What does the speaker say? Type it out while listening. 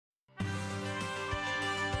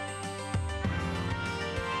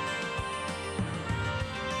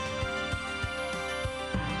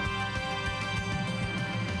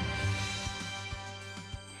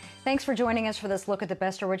Thanks for joining us for this look at the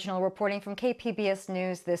best original reporting from KPBS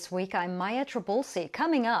News this week. I'm Maya Trabulsi.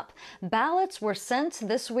 Coming up, ballots were sent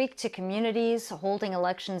this week to communities holding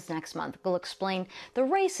elections next month. We'll explain the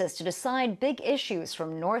races to decide big issues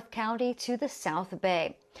from North County to the South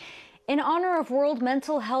Bay. In honor of World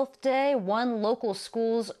Mental Health Day, one local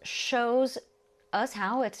school shows us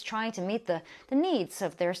how it's trying to meet the needs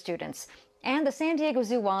of their students. And the San Diego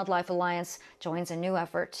Zoo Wildlife Alliance joins a new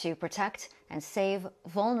effort to protect and save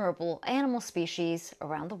vulnerable animal species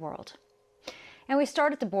around the world. And we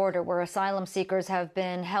start at the border, where asylum seekers have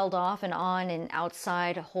been held off and on in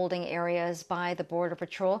outside holding areas by the Border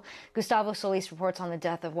Patrol. Gustavo Solis reports on the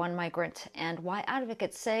death of one migrant and why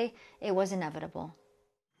advocates say it was inevitable.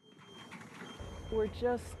 We're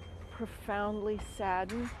just profoundly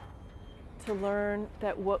saddened to learn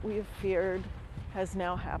that what we have feared has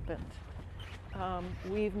now happened.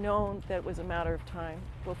 We've known that it was a matter of time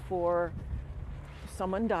before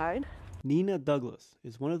someone died. Nina Douglas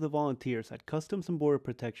is one of the volunteers at Customs and Border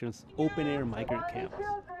Protection's open-air migrant camps.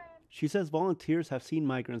 She says volunteers have seen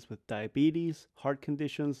migrants with diabetes, heart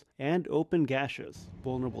conditions, and open gashes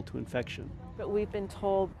vulnerable to infection. But we've been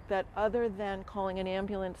told that other than calling an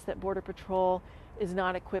ambulance, that Border Patrol is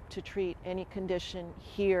not equipped to treat any condition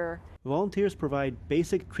here. Volunteers provide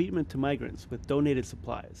basic treatment to migrants with donated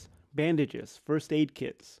supplies, bandages, first aid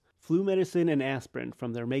kits, flu medicine, and aspirin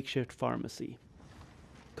from their makeshift pharmacy.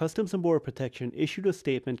 Customs and Border Protection issued a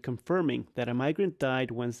statement confirming that a migrant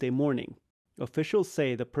died Wednesday morning. Officials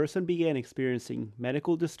say the person began experiencing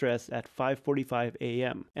medical distress at 5:45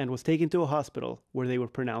 a.m. and was taken to a hospital where they were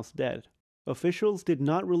pronounced dead. Officials did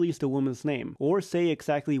not release the woman's name or say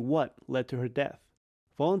exactly what led to her death.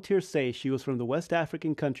 Volunteers say she was from the West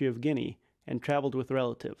African country of Guinea and traveled with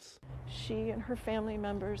relatives. She and her family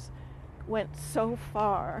members went so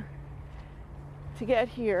far to get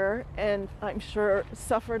here, and I'm sure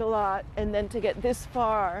suffered a lot, and then to get this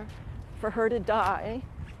far for her to die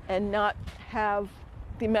and not have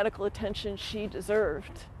the medical attention she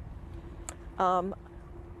deserved.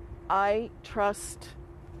 I trust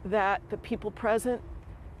that the people present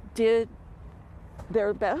did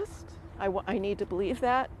their best. I need to believe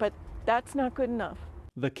that, but that's not good enough.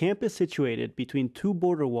 The camp is situated between two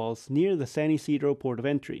border walls near the San Isidro port of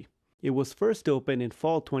entry. It was first opened in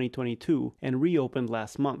fall 2022 and reopened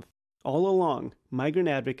last month. All along, migrant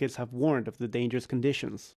advocates have warned of the dangerous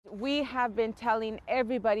conditions. We have been telling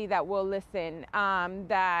everybody that will listen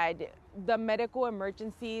that the medical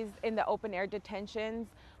emergencies in the open air detentions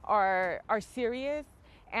are serious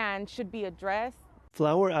and should be addressed.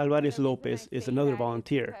 Flower Alvarez Lopez is another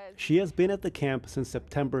volunteer. She has been at the camp since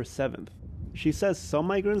September 7th. She says some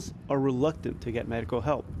migrants are reluctant to get medical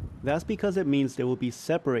help. That's because it means they will be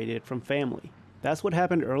separated from family. That's what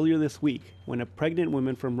happened earlier this week when a pregnant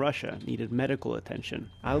woman from Russia needed medical attention.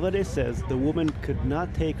 Alvarez says the woman could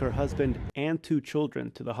not take her husband and two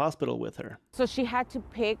children to the hospital with her. So she had to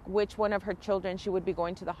pick which one of her children she would be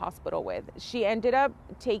going to the hospital with. She ended up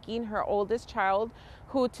taking her oldest child,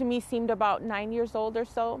 who to me seemed about 9 years old or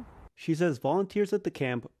so. She says volunteers at the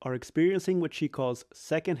camp are experiencing what she calls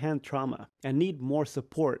secondhand trauma and need more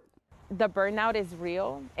support. The burnout is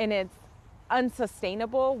real and it's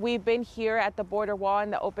unsustainable. We've been here at the border wall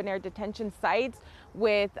and the open air detention sites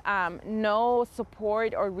with no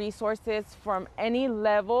support or resources from any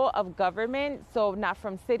level of government. So not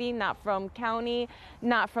from city, not from county,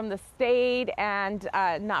 not from the state, and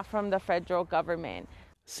not from the federal government.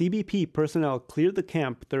 CBP personnel cleared the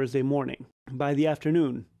camp Thursday morning. By the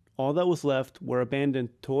afternoon, all that was left were abandoned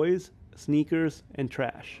toys, sneakers, and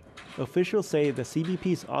trash. Officials say the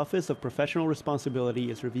CBP's Office of Professional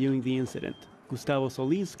Responsibility is reviewing the incident. Gustavo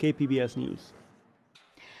Solis, KPBS News.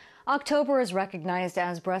 October is recognized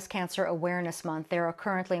as Breast Cancer Awareness Month. There are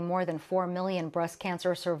currently more than 4 million breast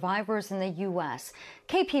cancer survivors in the U.S.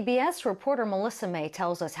 KPBS reporter Melissa May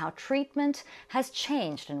tells us how treatment has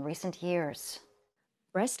changed in recent years.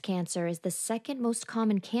 Breast cancer is the second most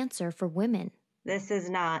common cancer for women. This is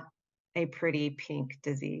not a pretty pink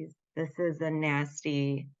disease. This is a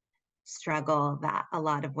nasty struggle that a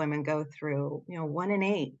lot of women go through, 1 in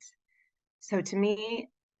 8. So to me,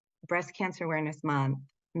 Breast Cancer Awareness Month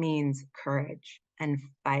means courage and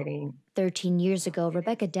fighting. 13 years ago,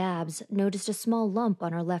 Rebecca Dabbs noticed a small lump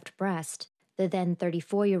on her left breast. The then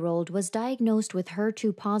 34-year-old was diagnosed with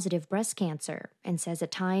HER2-positive breast cancer and says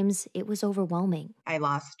at times it was overwhelming. I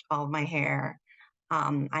lost all of my hair.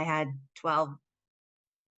 I had 12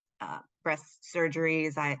 breast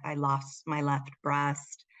surgeries. I lost my left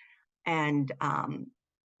breast. And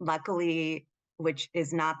luckily, which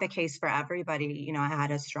is not the case for everybody. I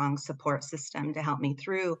had a strong support system to help me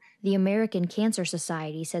through. The American Cancer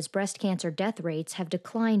Society says breast cancer death rates have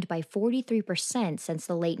declined by 43% since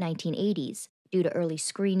the late 1980s due to early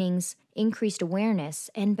screenings, increased awareness,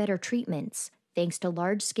 and better treatments, thanks to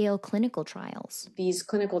large-scale clinical trials. These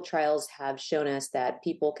clinical trials have shown us that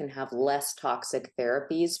people can have less toxic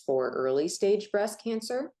therapies for early-stage breast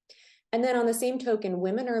cancer. And then on the same token,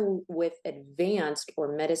 women are with advanced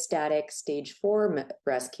or metastatic stage 4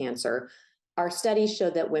 breast cancer. Our studies show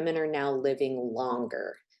that women are now living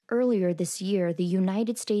longer. Earlier this year, the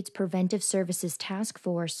United States Preventive Services Task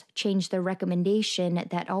Force changed their recommendation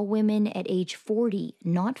that all women at age 40,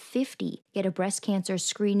 not 50, get a breast cancer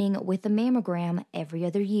screening with a mammogram every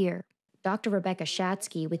other year. Dr. Rebecca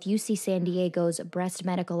Shatsky with UC San Diego's Breast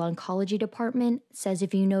Medical Oncology Department says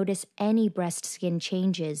if you notice any breast skin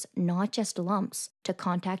changes, not just lumps, to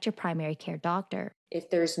contact your primary care doctor.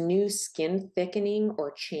 If there's new skin thickening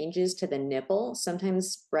or changes to the nipple,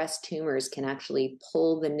 sometimes breast tumors can actually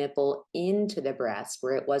pull the nipple into the breast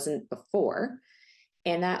where it wasn't before,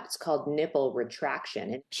 and that's called nipple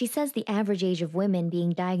retraction. She says the average age of women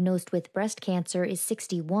being diagnosed with breast cancer is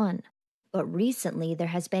 61. But recently, there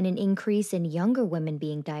has been an increase in younger women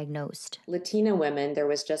being diagnosed. Latina women, there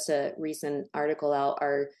was just a recent article out,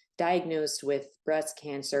 are diagnosed with breast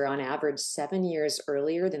cancer on average 7 years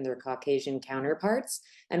earlier than their Caucasian counterparts.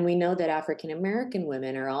 And we know that African American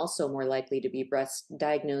women are also more likely to be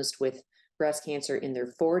diagnosed with breast cancer in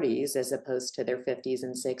their 40s as opposed to their 50s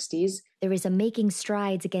and 60s. There is a Making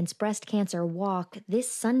Strides Against Breast Cancer walk this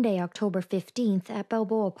Sunday, October 15th at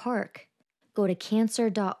Balboa Park. Go to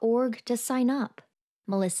cancer.org to sign up.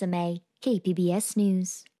 Melissa May, KPBS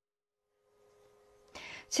News.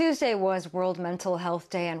 Tuesday was World Mental Health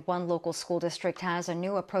Day, and one local school district has a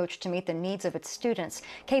new approach to meet the needs of its students.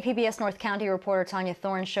 KPBS North County reporter Tanya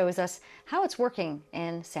Thorne shows us how it's working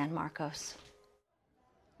in San Marcos.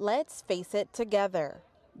 Let's Face It Together.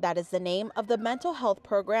 That is the name of the mental health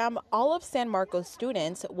program all of San Marcos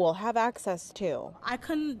students will have access to. I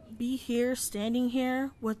couldn't be here, standing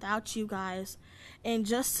here, without you guys. And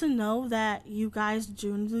just to know that you guys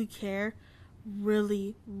genuinely care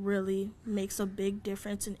really, really makes a big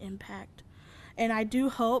difference and impact. And I do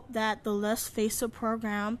hope that the Let's Face It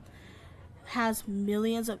program has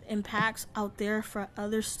millions of impacts out there for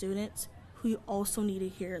other students who also need to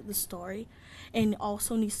hear the story and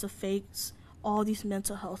also needs to face all these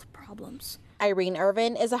mental health problems. Irene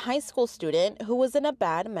Irvin is a high school student who was in a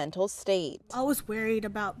bad mental state. I was worried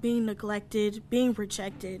about being neglected, being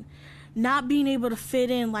rejected, not being able to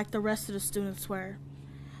fit in like the rest of the students were.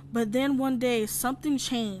 But then one day something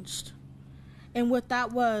changed. And what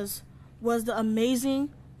that was the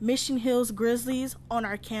amazing Mission Hills Grizzlies on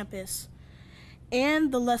our campus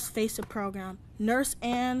and the Let's Face It program. Nurse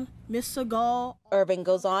Ann, Miss Segal. Irvin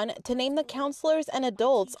goes on to name the counselors and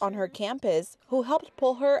adults on her campus who helped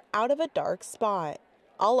pull her out of a dark spot.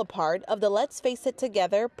 All a part of the Let's Face It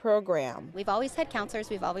Together program. We've always had counselors,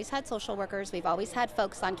 we've always had social workers, we've always had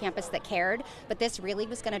folks on campus that cared, but this really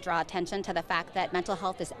was going to draw attention to the fact that mental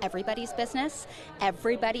health is everybody's business.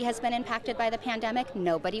 Everybody has been impacted by the pandemic.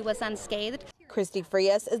 Nobody was unscathed. Christy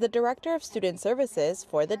Frias is the Director of Student Services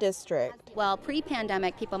for the district. Well,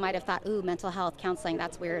 pre-pandemic, people might have thought, ooh, mental health counseling,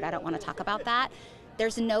 that's weird, I don't want to talk about that.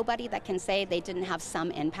 There's nobody that can say they didn't have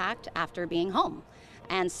some impact after being home.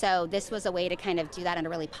 And so this was a way to kind of do that in a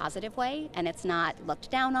really positive way, and it's not looked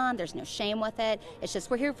down on, there's no shame with it, it's just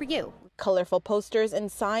we're here for you. Colorful posters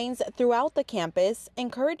and signs throughout the campus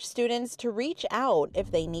encourage students to reach out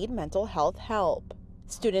if they need mental health help.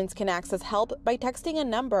 Students can access help by texting a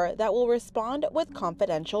number that will respond with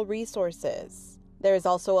confidential resources. There is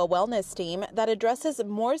also a wellness team that addresses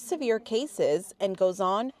more severe cases and goes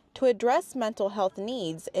on to address mental health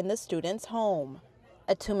needs in the student's home.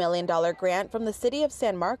 A $2 million grant from the city of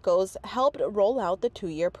San Marcos helped roll out the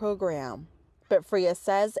 2-year program. But Frias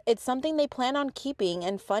says it's something they plan on keeping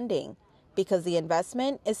and funding because the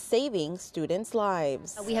investment is saving students'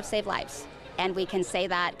 lives. We have saved lives, and we can say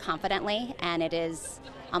that confidently, and it is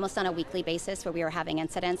almost on a weekly basis where we are having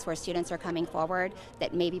incidents where students are coming forward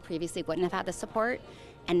that maybe previously wouldn't have had the support,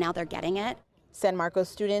 and now they're getting it. San Marcos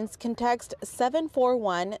students can text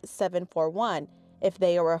 741-741 if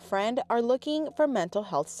they or a friend are looking for mental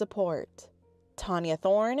health support. Tanya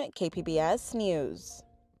Thorne, KPBS News.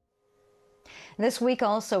 This week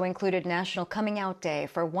also included National Coming Out Day.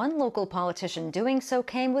 For one local politician, doing so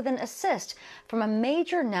came with an assist from a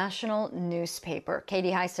major national newspaper.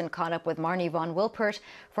 Katie Heisen caught up with Marnie von Wilpert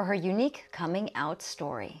for her unique coming out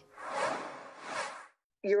story.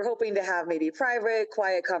 you're hoping to have maybe private,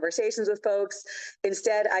 quiet conversations with folks.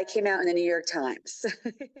 Instead, I came out in the New York Times.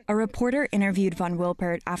 A reporter interviewed von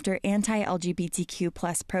Wilpert after anti-LGBTQ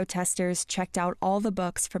plus protesters checked out all the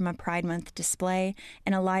books from a Pride Month display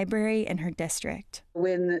in a library in her district.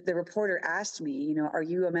 When the reporter asked me, are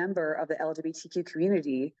you a member of the LGBTQ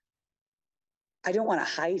community? I don't want to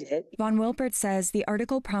hide it. Von Wilpert says the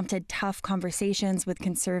article prompted tough conversations with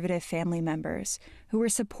conservative family members who were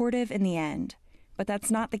supportive in the end. But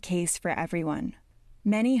that's not the case for everyone.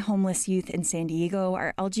 Many homeless youth in San Diego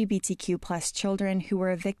are LGBTQ plus children who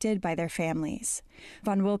were evicted by their families.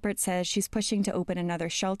 Von Wilpert says she's pushing to open another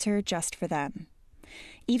shelter just for them.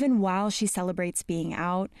 Even while she celebrates being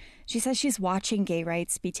out, she says she's watching gay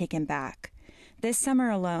rights be taken back. This summer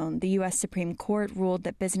alone, the U.S. Supreme Court ruled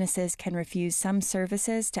that businesses can refuse some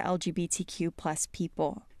services to LGBTQ plus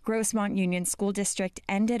people. Grossmont Union School District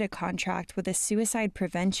ended a contract with a suicide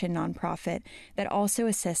prevention nonprofit that also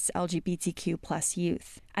assists LGBTQ plus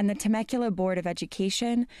youth. And the Temecula Board of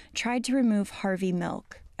Education tried to remove Harvey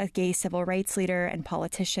Milk, a gay civil rights leader and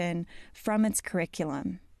politician, from its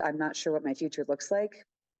curriculum. I'm not sure what my future looks like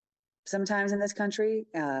sometimes in this country,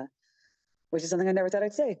 which is something I never thought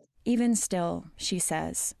I'd say. Even still, she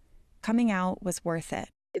says, coming out was worth it.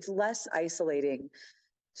 It's less isolating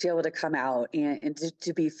to be able to come out and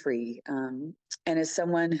to be free. And as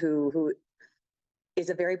someone who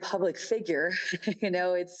is a very public figure,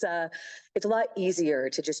 it's a lot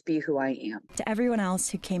easier to just be who I am. To everyone else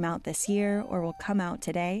who came out this year or will come out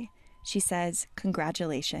today, she says,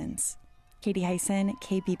 congratulations. Katie Hyson,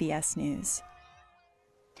 KPBS News.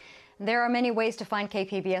 There are many ways to find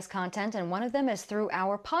KPBS content, and one of them is through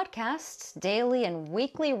our podcasts. Daily and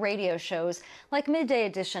weekly radio shows like Midday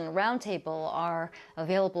Edition, Roundtable are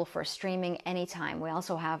available for streaming anytime. We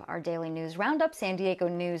also have our daily news roundup, San Diego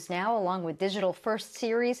News Now, along with digital first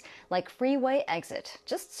series like Freeway Exit.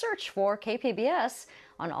 Just search for KPBS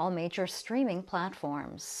on all major streaming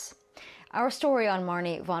platforms. Our story on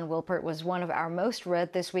Marnie von Wilpert was one of our most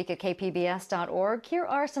read this week at kpbs.org. Here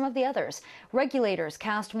are some of the others. Regulators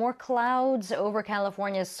cast more clouds over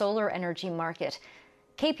California's solar energy market.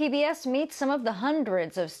 KPBS meets some of the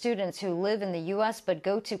hundreds of students who live in the U.S. but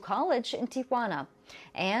go to college in Tijuana.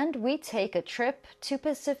 And we take a trip to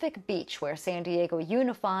Pacific Beach, where San Diego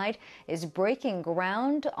Unified is breaking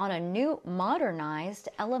ground on a new modernized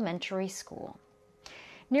elementary school.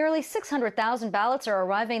 Nearly 600,000 ballots are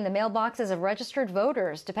arriving in the mailboxes of registered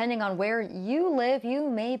voters. Depending on where you live, you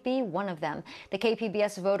may be one of them. The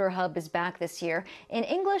KPBS Voter Hub is back this year in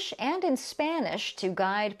English and in Spanish to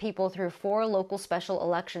guide people through 4 local special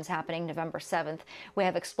elections happening November 7th. We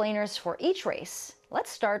have explainers for each race. Let's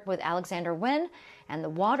start with Alexander Nguyen and the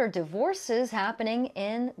water divorces happening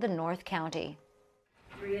in the North County.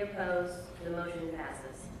 3 opposed, the motion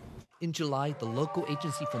passes. In July, the Local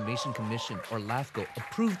Agency Formation Commission, or LAFCO,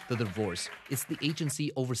 approved the divorce. It's the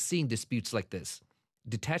agency overseeing disputes like this.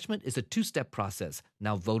 Detachment is a 2-step process.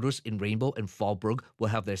 Now voters in Rainbow and Fallbrook will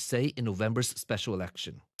have their say in November's special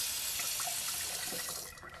election.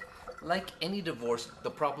 Like any divorce, the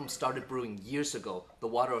problem started brewing years ago. The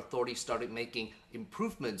Water Authority started making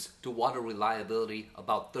improvements to water reliability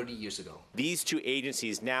about 30 years ago. These 2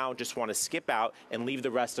 agencies now just want to skip out and leave the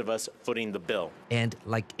rest of us footing the bill. And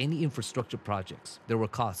like any infrastructure projects, there were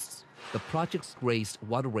costs. The projects raised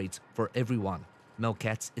water rates for everyone. Mel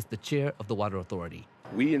Katz is the chair of the Water Authority.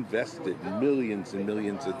 We invested millions and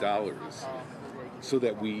millions of dollars so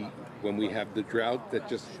that when we have the drought that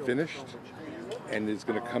just finished and is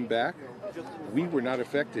going to come back, we were not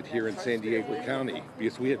affected here in San Diego County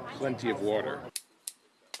because we had plenty of water.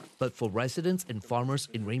 But for residents and farmers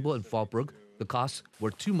in Rainbow and Fallbrook, the costs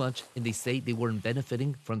were too much and they say they weren't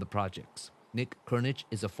benefiting from the projects. Nick Kernich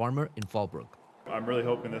is a farmer in Fallbrook. I'm really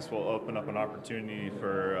hoping this will open up an opportunity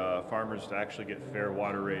for farmers to actually get fair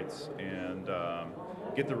water rates and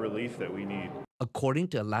get the relief that we need. According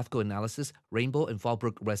to a LAFCO analysis, Rainbow and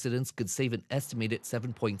Fallbrook residents could save an estimated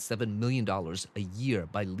 $7.7 million a year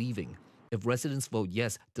by leaving. If residents vote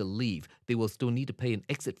yes to leave, they will still need to pay an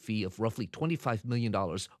exit fee of roughly $25 million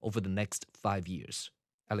over the next 5 years.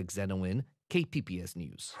 Alexander Nguyen, KPBS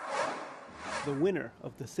News. The winner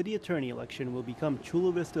of the city attorney election will become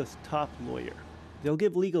Chula Vista's top lawyer. They'll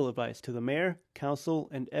give legal advice to the mayor, council,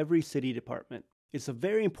 and every city department. It's a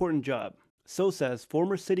very important job. So says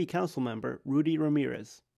former city council member Rudy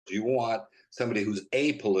Ramirez. You want somebody who's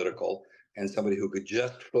apolitical and somebody who could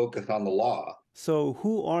just focus on the law. So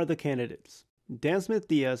who are the candidates? Dan Smith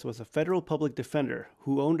Diaz was a federal public defender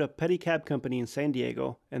who owned a pedicab company in San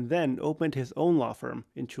Diego and then opened his own law firm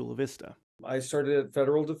in Chula Vista. I started at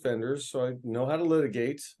Federal Defenders, so I know how to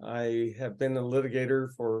litigate. I have been a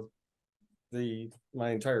litigator for my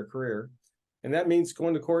entire career. And that means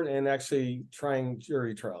going to court and actually trying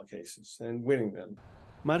jury trial cases and winning them.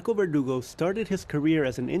 Marco Verdugo started his career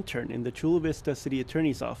as an intern in the Chula Vista City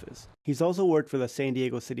Attorney's Office. He's also worked for the San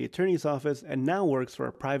Diego City Attorney's Office and now works for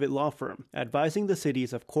a private law firm, advising the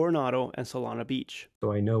cities of Coronado and Solana Beach.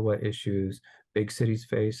 So I know what issues big cities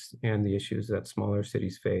face and the issues that smaller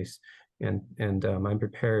cities face, and I'm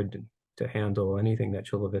prepared to handle anything that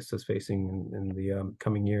Chula Vista is facing in the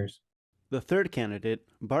coming years. The third candidate,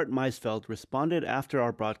 Bart Meisfeld, responded after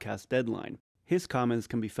our broadcast deadline. His comments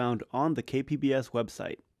can be found on the KPBS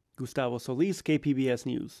website. Gustavo Solis, KPBS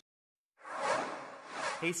News.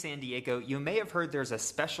 Hey San Diego, you may have heard there's a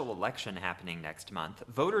special election happening next month.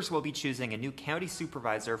 Voters will be choosing a new county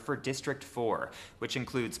supervisor for District 4, which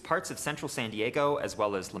includes parts of central San Diego as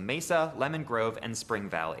well as La Mesa, Lemon Grove, and Spring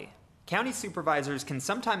Valley. County supervisors can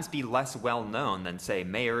sometimes be less well known than, say,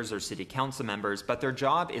 mayors or city council members, but their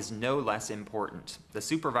job is no less important. The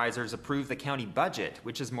supervisors approve the county budget,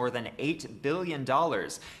 which is more than $8 billion,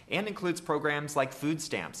 and includes programs like food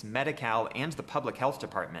stamps, Medi-Cal, and the public health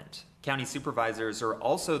department. County supervisors are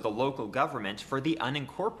also the local government for the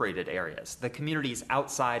unincorporated areas, the communities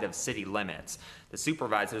outside of city limits. The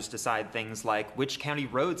supervisors decide things like which county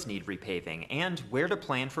roads need repaving and where to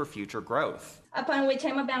plan for future growth. Upon which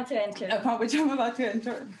I'm about to enter.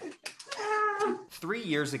 3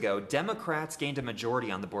 years ago, Democrats gained a majority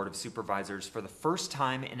on the Board of Supervisors for the first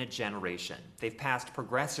time in a generation. They've passed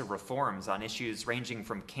progressive reforms on issues ranging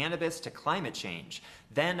from cannabis to climate change.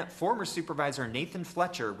 Then, former Supervisor Nathan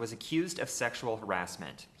Fletcher was accused of sexual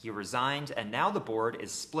harassment. He resigned, and now the board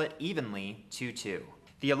is split evenly 2-2.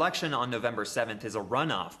 The election on November 7th is a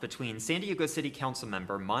runoff between San Diego City Council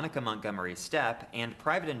member Monica Montgomery Stepp and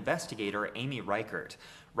private investigator Amy Reichert.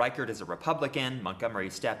 Reichert is a Republican, Montgomery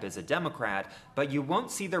Stepp is a Democrat, but you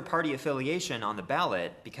won't see their party affiliation on the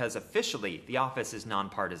ballot because officially the office is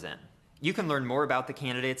nonpartisan. You can learn more about the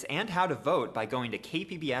candidates and how to vote by going to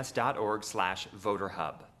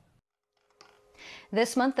kpbs.org/voterhub.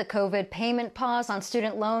 This month, the COVID payment pause on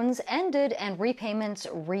student loans ended and repayments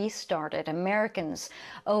restarted. Americans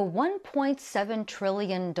owe $1.7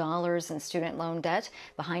 trillion in student loan debt.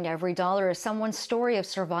 Behind every dollar is someone's story of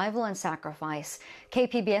survival and sacrifice.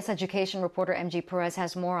 KPBS education reporter MG Perez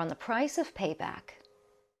has more on the price of payback.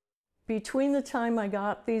 Between the time I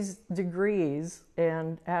got these degrees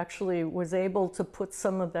and actually was able to put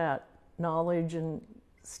some of that knowledge and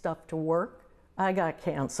stuff to work, I got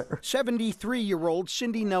cancer. 73-year-old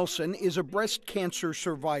Cindy Nelson is a breast cancer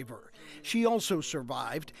survivor. She also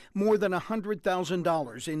survived more than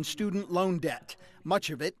 $100,000 in student loan debt, much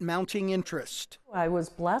of it mounting interest. I was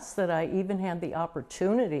blessed that I even had the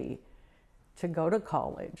opportunity to go to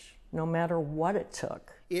college, no matter what it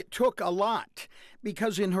took. It took a lot,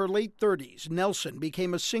 because in her late 30s, Nelson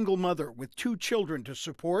became a single mother with 2 children to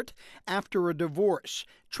support after a divorce,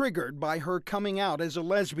 triggered by her coming out as a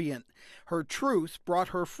lesbian. Her truth brought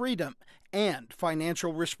her freedom and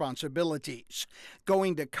financial responsibilities.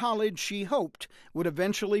 Going to college, she hoped, would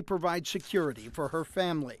eventually provide security for her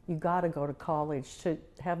family. You got to go to college to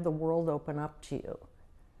have the world open up to you.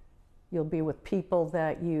 You'll be with people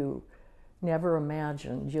that you never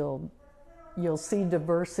imagined. You'll see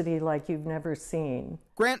diversity like you've never seen.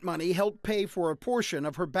 Grant money helped pay for a portion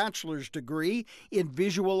of her bachelor's degree in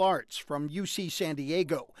visual arts from UC San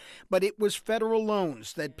Diego, but it was federal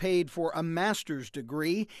loans that paid for a master's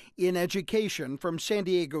degree in education from San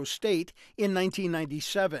Diego State in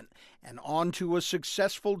 1997, and on to a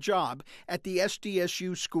successful job at the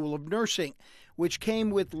SDSU School of Nursing, which came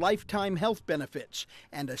with lifetime health benefits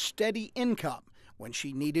and a steady income when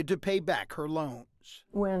she needed to pay back her loans.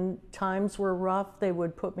 When times were rough, they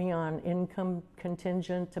would put me on income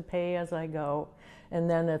contingent to pay as I go. And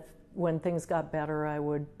then when things got better, I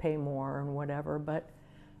would pay more and whatever. But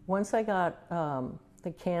once I got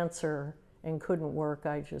the cancer and couldn't work,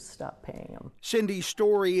 I just stopped paying them. Cindy's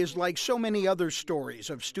story is like so many other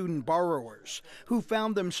stories of student borrowers who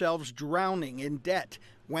found themselves drowning in debt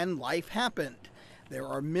when life happened. There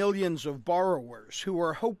are millions of borrowers who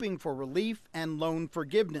are hoping for relief and loan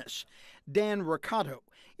forgiveness. Dan Riccato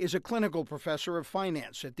is a clinical professor of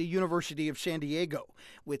finance at the University of San Diego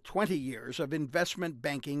with 20 years of investment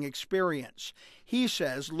banking experience. He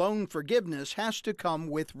says loan forgiveness has to come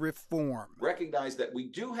with reform. Recognize that we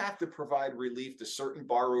do have to provide relief to certain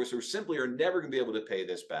borrowers who simply are never going to be able to pay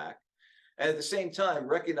this back. And at the same time,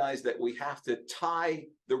 recognize that we have to tie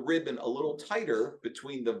the ribbon a little tighter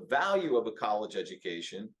between the value of a college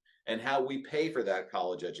education and how we pay for that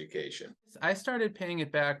college education. I started paying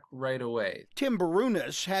it back right away. Tim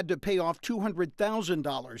Barunas had to pay off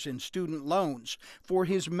 $200,000 in student loans for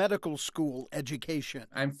his medical school education.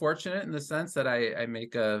 I'm fortunate in the sense that I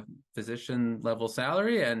make a physician level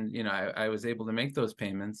salary, and I was able to make those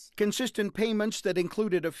payments. Consistent payments that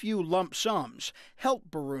included a few lump sums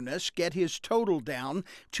helped Barunas get his total down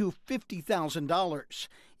to $50,000.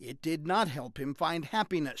 It did not help him find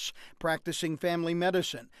happiness practicing family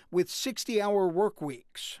medicine with 60-hour work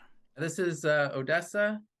weeks. This is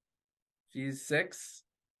Odessa. She's 6.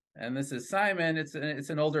 And this is Simon. It's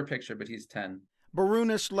an older picture, but he's 10.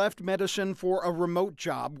 Barunas left medicine for a remote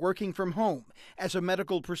job working from home as a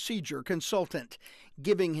medical procedure consultant,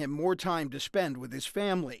 giving him more time to spend with his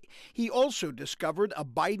family. He also discovered a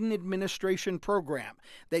Biden administration program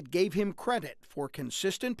that gave him credit for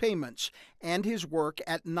consistent payments and his work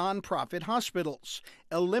at nonprofit hospitals,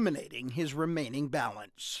 eliminating his remaining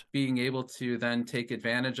balance. Being able to then take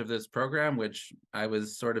advantage of this program, which I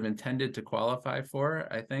was sort of intended to qualify for,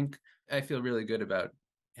 I feel really good about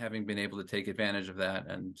having been able to take advantage of that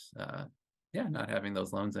and, not having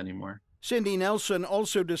those loans anymore. Cindy Nelson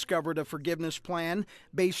also discovered a forgiveness plan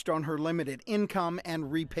based on her limited income and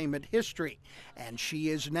repayment history, and she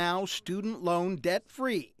is now student loan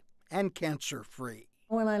debt-free and cancer-free.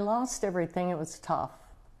 When I lost everything, it was tough,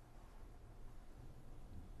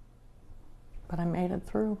 but I made it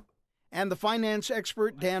through. And the finance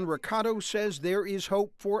expert Dan Riccotto says there is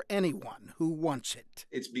hope for anyone who wants it.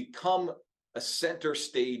 It's become a center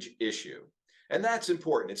stage issue. And that's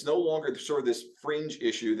important. It's no longer sort of this fringe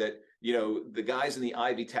issue that, the guys in the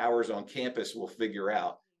Ivy Towers on campus will figure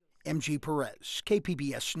out. MG Perez,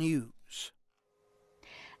 KPBS News.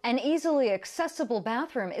 An easily accessible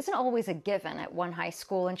bathroom isn't always a given at one high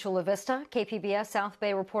school in Chula Vista. KPBS South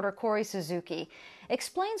Bay reporter Corey Suzuki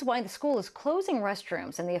explains why the school is closing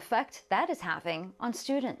restrooms and the effect that is having on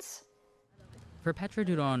students. For Petra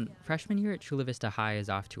Duron, freshman year at Chula Vista High is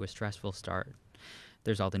off to a stressful start.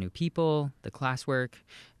 There's all the new people, the classwork,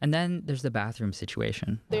 and then there's the bathroom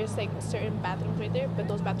situation. There's certain bathrooms right there, but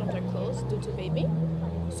those bathrooms are closed due to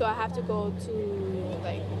vaping. So I have to go to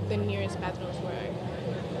the nearest bathrooms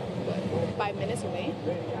where 5 minutes away,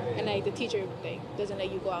 and the teacher doesn't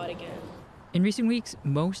let you go out again. In recent weeks,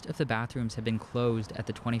 most of the bathrooms have been closed at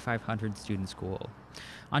the 2,500 student school.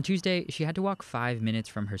 On Tuesday, she had to walk 5 minutes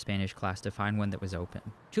from her Spanish class to find one that was open.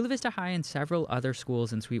 Chula Vista High and several other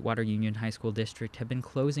schools in Sweetwater Union High School District have been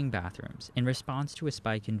closing bathrooms in response to a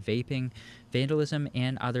spike in vaping, vandalism,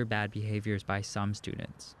 and other bad behaviors by some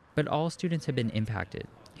students. But all students have been impacted.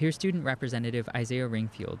 Here's Student Representative Isaiah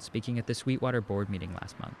Ringfield speaking at the Sweetwater board meeting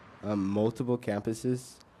last month. Multiple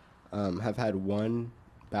campuses have had one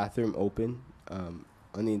bathroom open on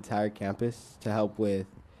the entire campus to help with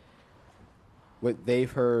what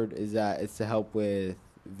they've heard is that it's to help with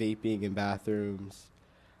vaping in bathrooms,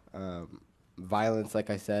 violence, like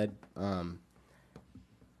I said.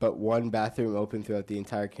 But one bathroom open throughout the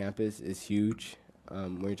entire campus is huge.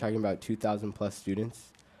 When you're talking about 2,000 plus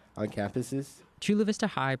students on campuses. Chula Vista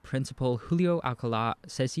High principal Julio Alcala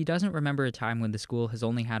says he doesn't remember a time when the school has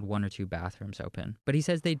only had 1 or 2 bathrooms open, but he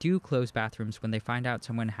says they do close bathrooms when they find out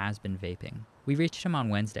someone has been vaping. We reached him on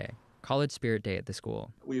Wednesday, College Spirit Day at the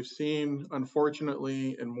school. We've seen,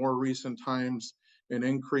 unfortunately, in more recent times, an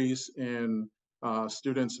increase in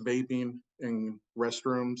students vaping in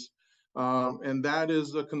restrooms, and that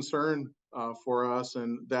is a concern for us,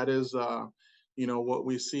 and that is, what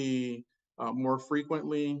we see more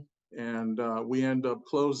frequently. And we end up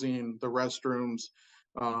closing the restrooms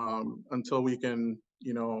until we can,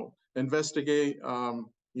 investigate,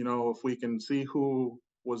 if we can see who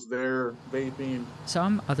was there vaping.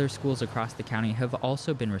 Some other schools across the county have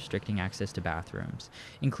also been restricting access to bathrooms,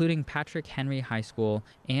 including Patrick Henry High School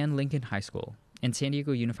and Lincoln High School and San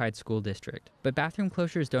Diego Unified School District. But bathroom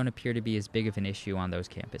closures don't appear to be as big of an issue on those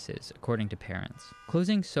campuses, according to parents.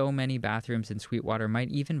 Closing so many bathrooms in Sweetwater might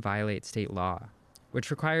even violate state law, which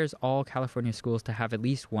requires all California schools to have at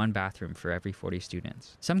least one bathroom for every 40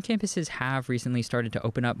 students. Some campuses have recently started to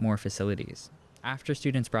open up more facilities after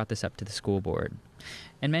students brought this up to the school board.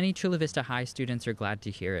 And many Chula Vista High students are glad to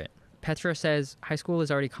hear it. Petra says high school is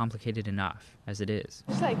already complicated enough as it is.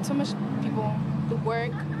 It's too much people, the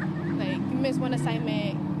work, you miss one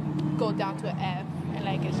assignment, go down to an F,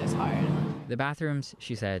 and it's just hard. The bathrooms,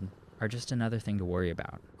 she said, are just another thing to worry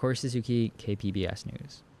about. Corey Suzuki, KPBS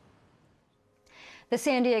News. The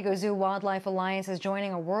San Diego Zoo Wildlife Alliance is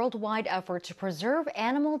joining a worldwide effort to preserve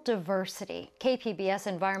animal diversity. KPBS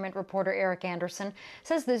environment reporter Eric Anderson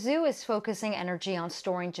says the zoo is focusing energy on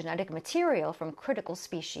storing genetic material from critical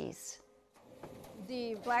species.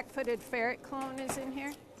 The black-footed ferret clone is in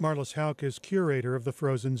here. Marlis Hauk is curator of the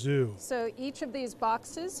Frozen Zoo. So each of these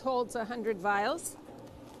boxes holds 100 vials.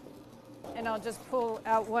 And I'll just pull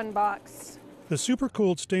out one box. The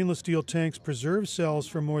supercooled stainless steel tanks preserve cells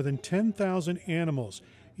from more than 10,000 animals,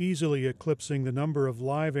 easily eclipsing the number of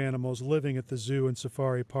live animals living at the zoo and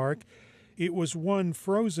safari park. It was one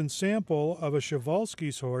frozen sample of a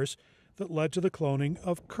Przewalski's horse that led to the cloning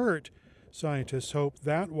of Kurt. Scientists hope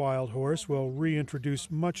that wild horse will reintroduce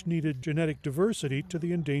much-needed genetic diversity to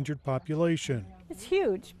the endangered population. It's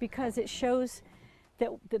huge because it shows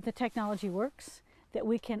that the technology works, that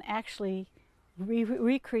we can actually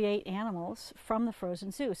recreate animals from the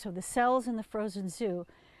frozen zoo. So the cells in the frozen zoo,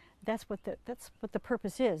 that's what the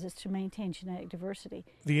purpose is to maintain genetic diversity.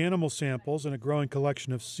 The animal samples and a growing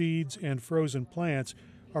collection of seeds and frozen plants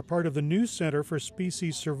are part of the new Center for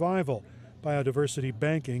Species Survival, Biodiversity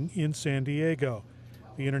Banking in San Diego.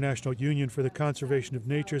 The International Union for the Conservation of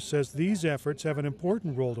Nature says these efforts have an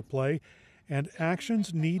important role to play, and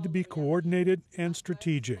actions need to be coordinated and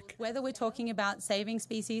strategic. Whether we're talking about saving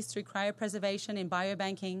species through cryopreservation in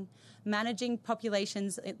biobanking, managing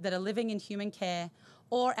populations that are living in human care,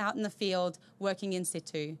 or out in the field working in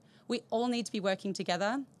situ, we all need to be working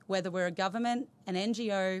together, whether we're a government, an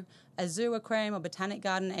NGO, a zoo, aquarium, or botanic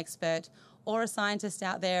garden expert, or a scientist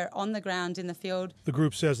out there on the ground in the field. The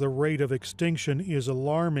group says the rate of extinction is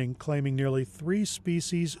alarming, claiming nearly 3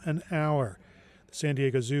 species an hour. The San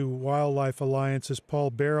Diego Zoo Wildlife Alliance's Paul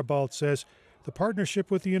Barabalt says the partnership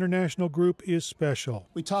with the international group is special.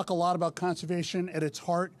 We talk a lot about conservation at its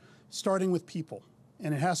heart, starting with people.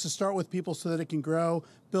 And it has to start with people so that it can grow,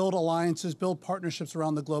 build alliances, build partnerships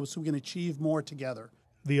around the globe so we can achieve more together.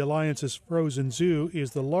 The Alliance's Frozen Zoo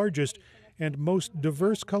is the largest and most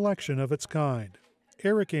diverse collection of its kind.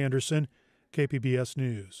 Eric Anderson, KPBS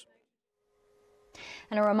News.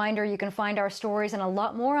 And a reminder, you can find our stories and a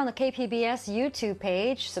lot more on the KPBS YouTube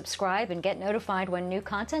page. Subscribe and get notified when new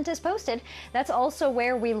content is posted. That's also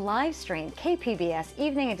where we live stream KPBS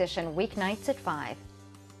Evening Edition weeknights at 5.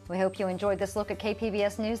 We hope you enjoyed this look at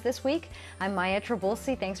KPBS News this week. I'm Maya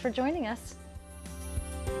Trabulsi. Thanks for joining us.